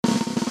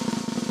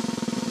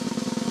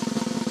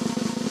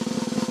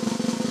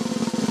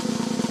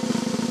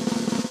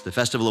The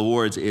festival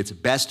awards its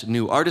Best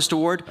New Artist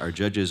Award. Our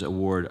judges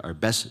award our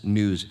Best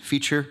News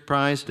Feature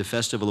Prize. The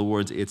festival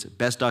awards its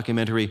Best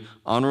Documentary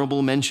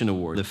Honorable Mention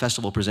Award. The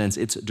festival presents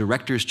its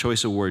Director's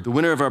Choice Award. The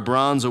winner of our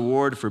Bronze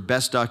Award for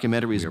Best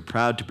Documentaries, we are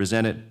proud to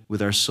present it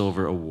with our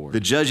Silver Award. The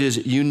judges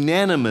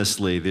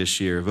unanimously this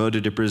year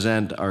voted to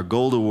present our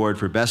Gold Award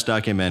for Best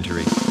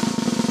Documentary